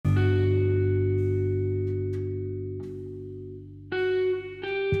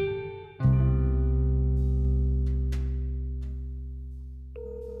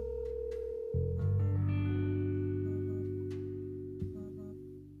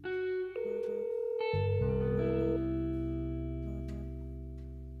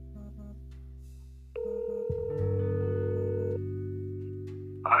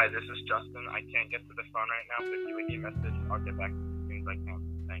Hi, this is Justin. I can't get to the phone right now, but if you leave me a message, I'll get back to you as soon as I can.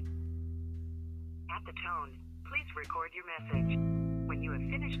 Thanks. At the tone, please record your message. When you have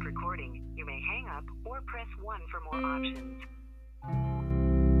finished recording, you may hang up or press 1 for more options.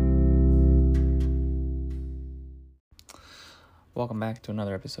 Welcome back to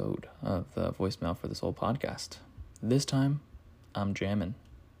another episode of the Voicemail for the Soul podcast. This time, I'm jamming.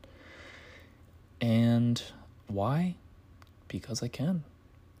 And why? Because I can.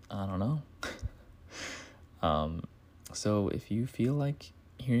 I don't know. So if you feel like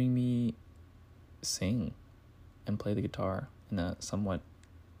hearing me sing and play the guitar in a somewhat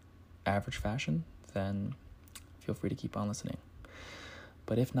average fashion, then feel free to keep on listening.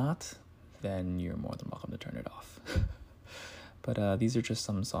 But if not, then you're more than welcome to turn it off. But these are just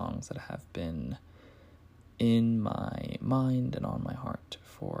some songs that have been in my mind and on my heart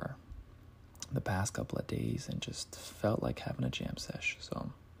for the past couple of days and just felt like having a jam sesh. So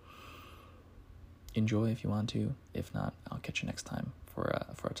enjoy if you want to. If not, I'll catch you next time for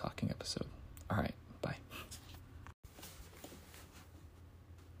a talking episode. All right, bye.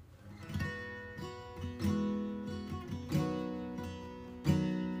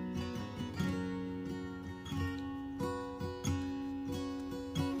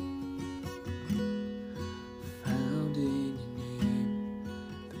 Found in your name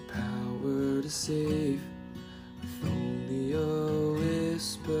the power to save. With only a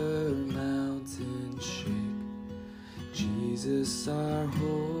whisper, mountains shake. Jesus, our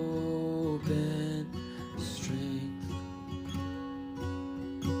hope and strength.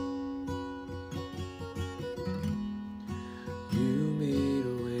 You made a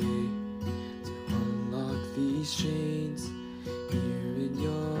way to unlock these chains. Here in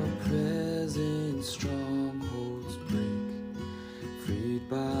your presence, strongholds break. Freed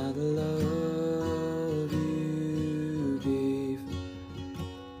by the love you gave.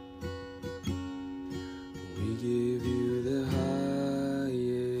 We give you the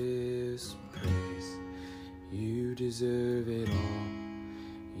highest praise. You deserve it all.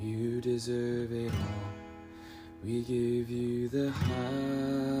 You deserve it all. We give you the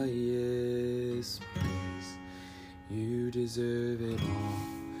highest praise. You deserve it all.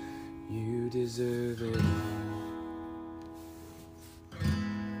 You deserve it all.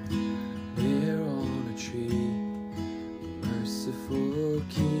 There on a tree, a merciful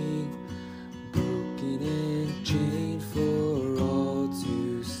King, broken and chained for all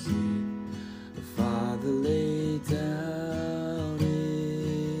to see. The Father laid down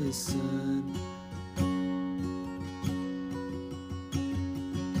His Son.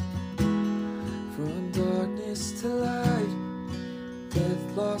 From darkness to light,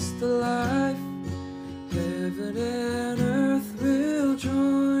 death lost the life. Heaven and earth will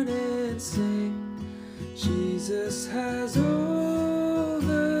join and sing. Jesus has overcome.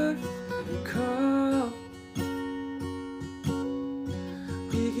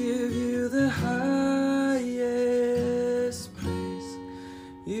 We give you the highest praise.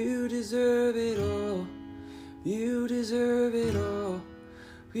 You deserve it all. You deserve it all.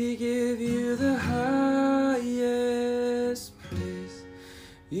 We give you the highest praise.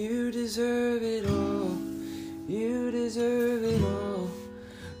 You deserve it all. You deserve it all.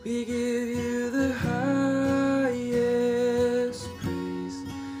 We give you the highest praise.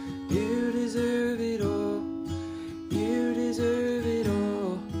 You deserve it all. You deserve it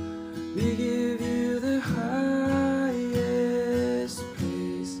all. We give you the highest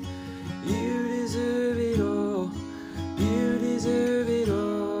praise. You deserve it all. You deserve it all.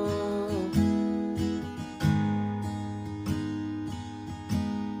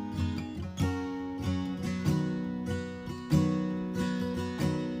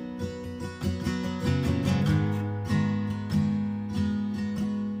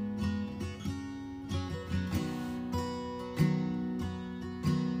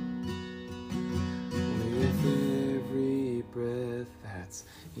 With every breath that's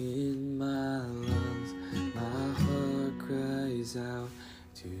in my lungs, my heart cries out,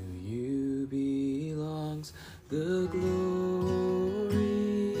 to you belongs the glory.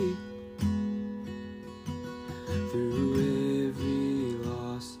 Through every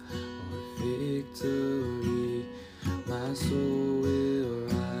loss or victory, my soul will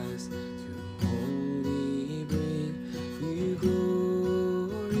rise to only bring you glory.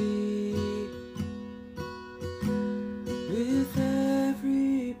 With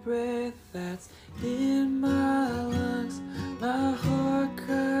every breath that's in my lungs, my heart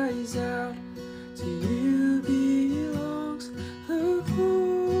cries out, to you belongs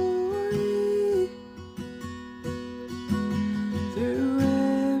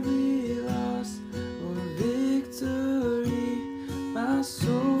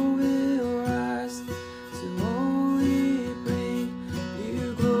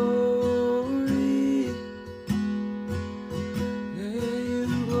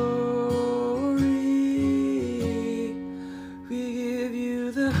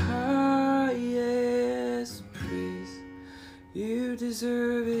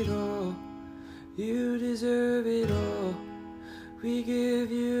deserve it all. You deserve it all. We give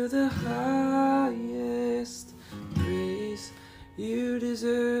you the highest praise. You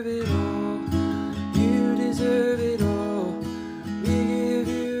deserve it all. You deserve it all. We give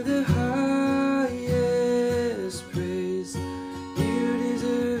you the highest praise. You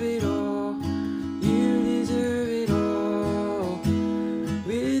deserve it all. You deserve it all.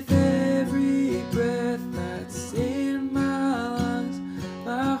 With every breath that's in my lungs,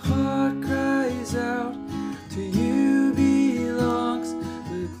 my heart cries out, to you belongs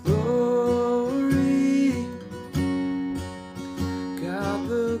the glory. God,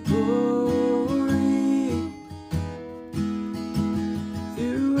 the glory.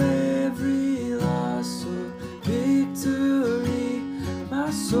 Through every loss or victory,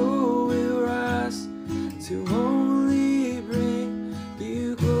 my soul will rise to only bring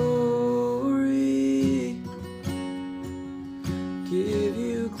you glory. Give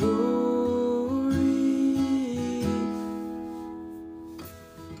you glory.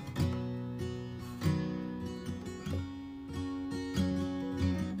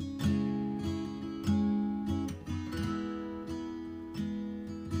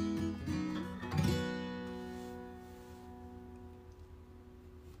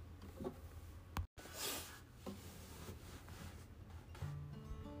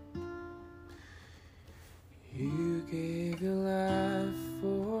 You gave your life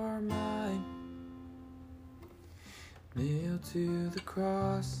for mine. Nailed to the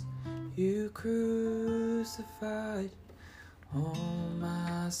cross, you crucified. All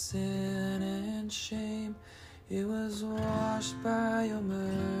my sin and shame, it was washed by your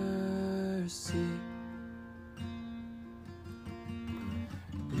mercy.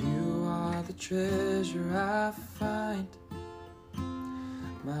 You are the treasure I find,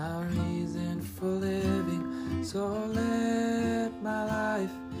 my reason for living. So let my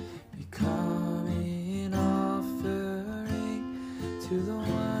life become an offering to the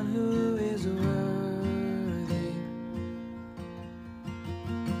one who is worthy.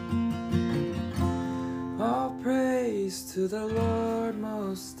 All praise to the Lord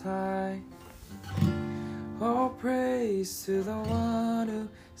Most High. All praise to the one who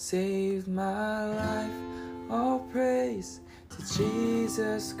saved my life. All praise to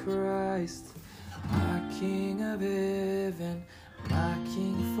Jesus Christ, my King of heaven, my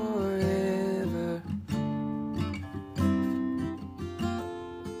King forever.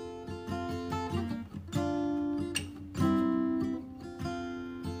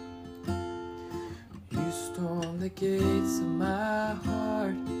 You stormed the gates of my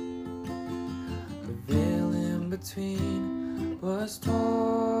heart. The veil in between was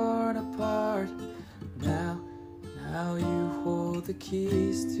torn apart. Now you hold the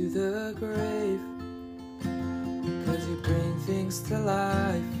keys to the grave. 'Cause you bring things to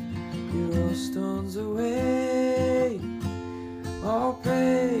life, you roll stones away. All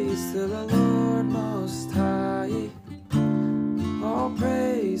praise to the Lord Most High. All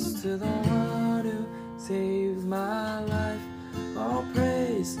praise to the one who saved my life. All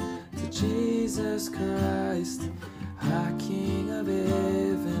praise to Jesus Christ, our King of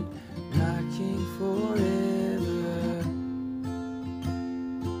heaven, our King forever.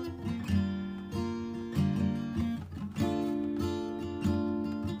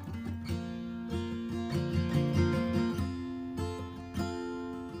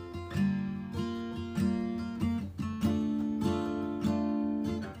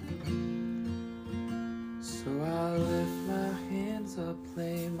 So I lift my hands up,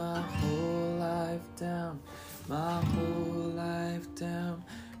 lay my whole life down, my whole life down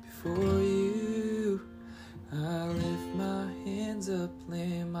before you. I lift my hands up,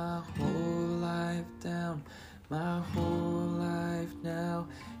 lay my whole life down, my whole life now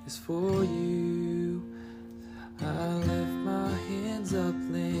is for you. I lift my hands up,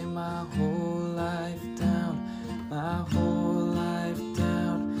 lay my whole life down, my whole life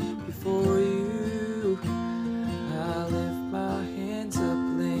down before you. I lift my hands up,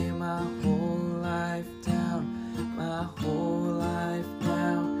 lay my whole life down, my whole life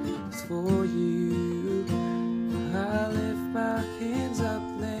now is for you. I lift my hands up,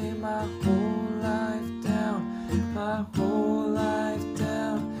 lay my whole life down, my whole life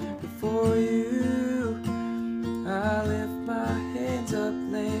down before you. I lift my hands up,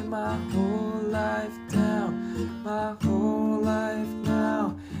 lay my whole life down, my whole life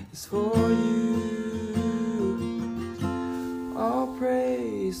now is for you. All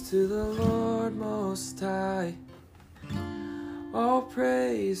praise to the Lord Most High. All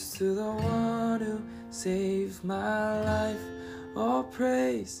praise to the one who saved my life. All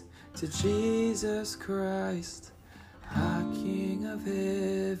praise to Jesus Christ, my King of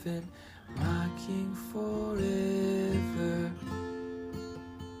heaven, my King forever.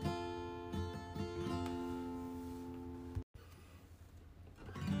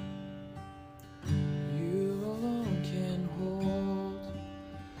 You alone can hold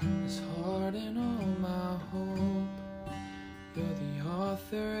this heart and all my hope. You're the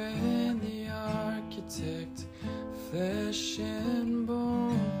author and the architect, flesh and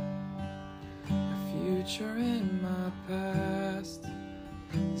bone, my future and my past,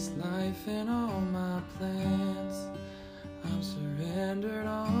 this life and all my plans. I'm surrendered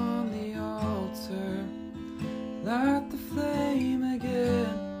on the altar. Light the flame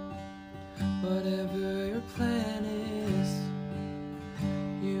again. Whatever your plan is,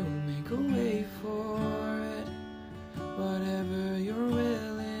 you'll make a way for it. Whatever your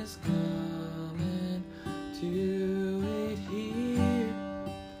will is, come and do it here.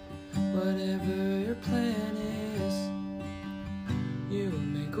 Whatever your plan is, you'll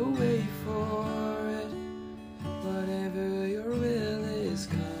make a way for it. Whatever your will is,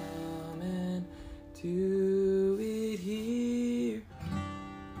 come and do it here.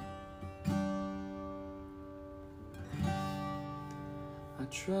 I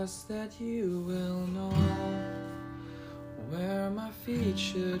trust that you will know where my feet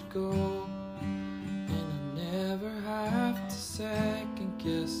should go, and I never have to second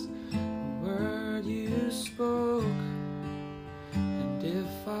guess the word you spoke. And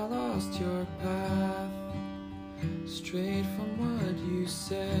if I lost your path straight from what you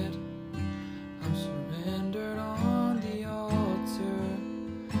said, I'm surrendered on the altar.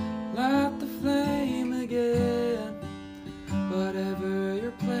 Light the flame again. Whatever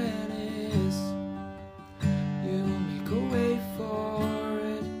your plan is, you'll make a way for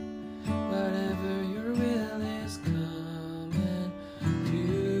it. Whatever your will is, come and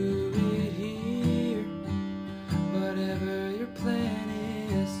do it here. Whatever your plan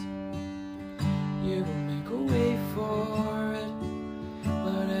is, you will make a way for it.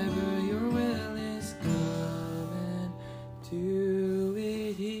 Whatever your will is, come and do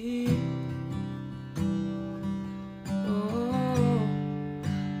it here.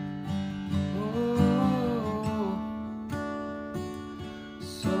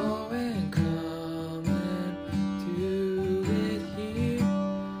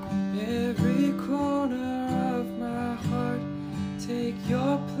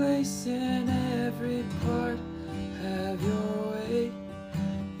 Place in every part, have your way.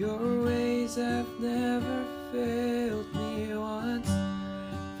 Your ways have never failed me once.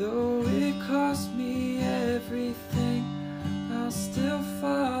 Though it cost me everything, I'll still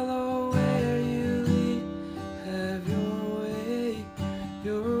follow where you lead. Have your way.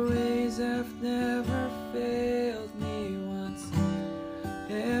 Your ways have never failed me once.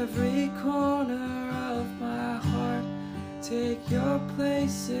 Every corner of my heart, take your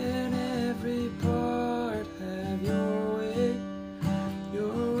place in every part. Have your way.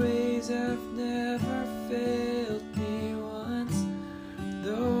 Your ways have never failed me once.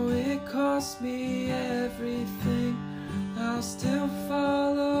 Though it cost me everything, I'll still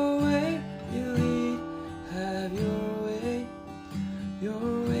follow where you lead. Have your way.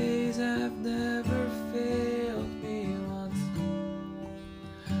 Your ways have never failed me once.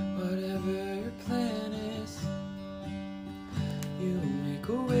 Whatever your plan is, you'll make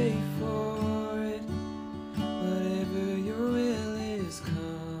a way for it. Whatever your will is,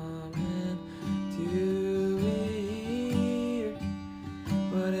 come and do it here.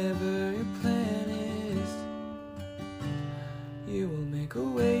 Whatever your plan is, you will make a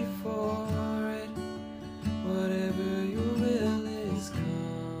way for it. Whatever your will is,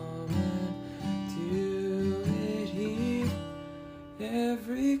 come and do it here.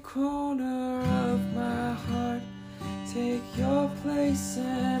 Every corner of my heart, take your place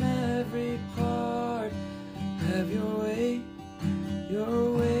in every part. Have your way.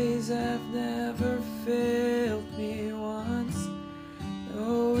 Your ways have never failed me once.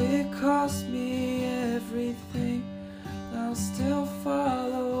 Though it cost me everything, I'll still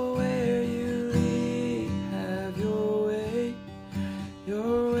follow where you lead. Have your way.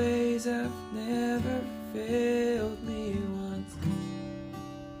 Your ways have never failed me once.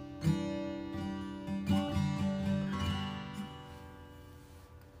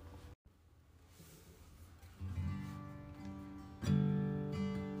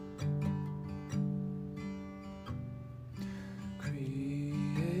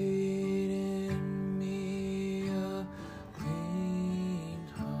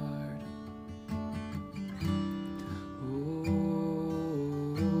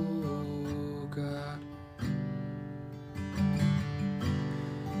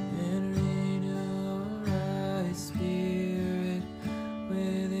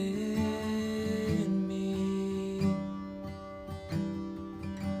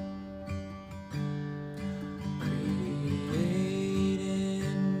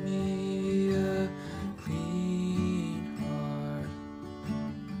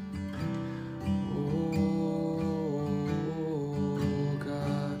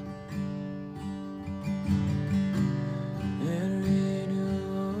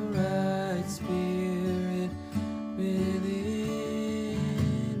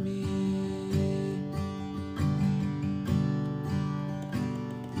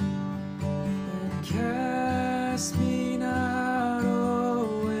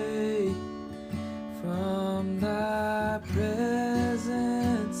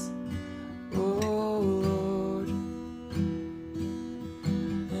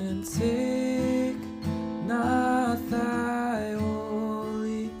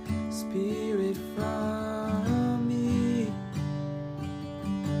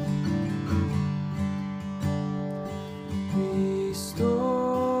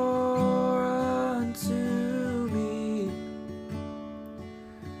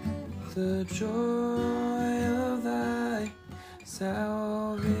 the joy of thy salvation,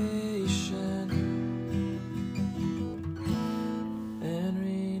 and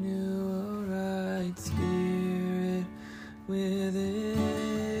renew a right spirit within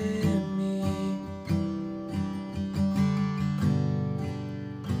me.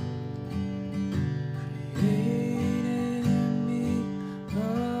 Create in me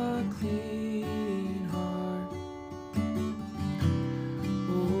a clean heart,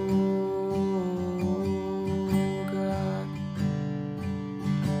 oh God,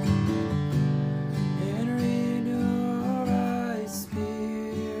 and renew a right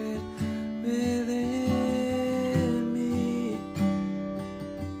spirit within me.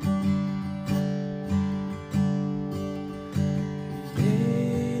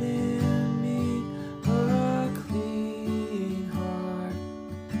 Create in me a clean heart,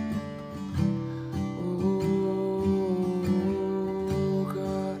 oh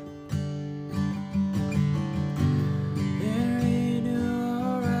God, and renew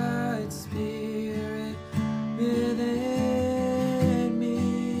a right spirit within me.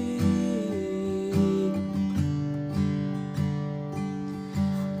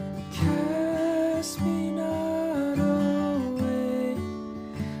 Cast me not away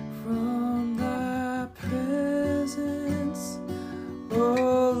from thy presence, O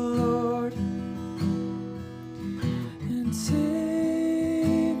Lord, and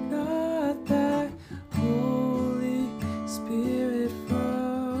take not thy Holy Spirit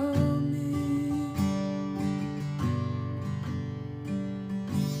from me.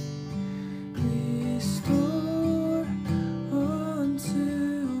 Restore unto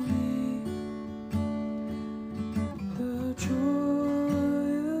me the joy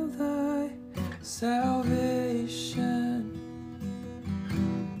of thy salvation,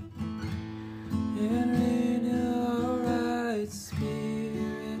 and renew a right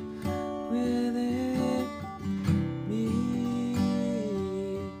spirit within me.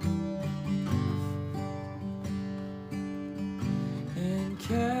 And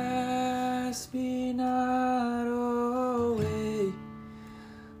cast me not away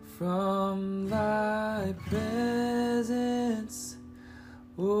from thy presence,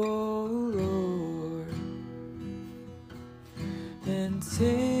 O Lord, and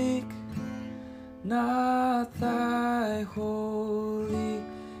take not thy Holy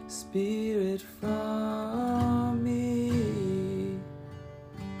Spirit from me.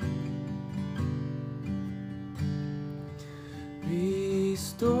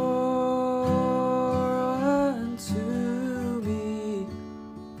 Restore unto me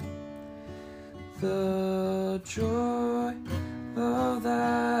the joy of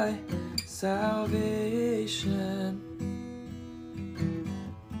thy salvation,